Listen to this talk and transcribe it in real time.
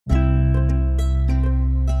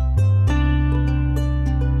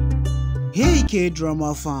Hey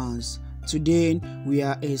K-drama fans, today we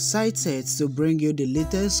are excited to bring you the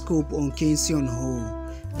latest scoop on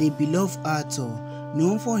Hyun, the beloved actor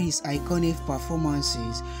known for his iconic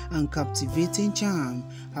performances and captivating charm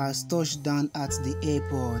has touched down at the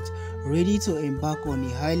airport, ready to embark on a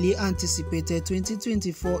highly anticipated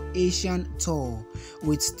 2024 Asian tour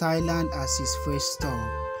with Thailand as his first stop.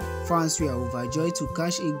 Fans were overjoyed to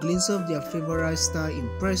catch a glimpse of their favorite star in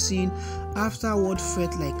person after what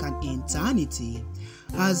felt like an eternity.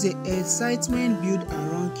 As the excitement built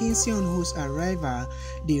around Hyun's arrival,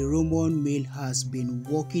 the rumor mill has been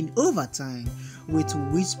working overtime, with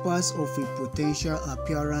whispers of a potential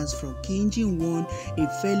appearance from Kim Ji-won, a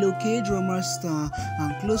fellow K-drama star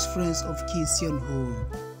and close friends of Hyun.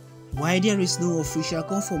 While there is no official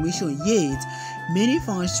confirmation yet, many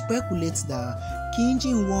fans speculate that Kim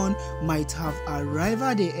Ji-won might have arrived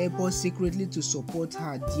at the airport secretly to support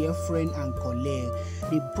her dear friend and colleague.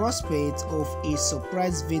 The prospect of a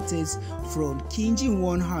surprise visit from Kim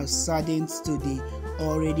Ji-won has saddened to the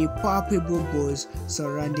already palpable buzz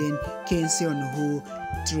surrounding Hyun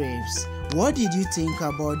trips. What did you think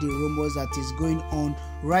about the rumors that is going on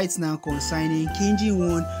right now concerning Kim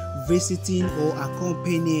Ji-won visiting or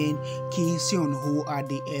accompanying Hyun at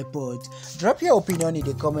the airport? Drop your opinion in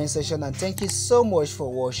the comment section and thank you so much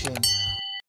for watching.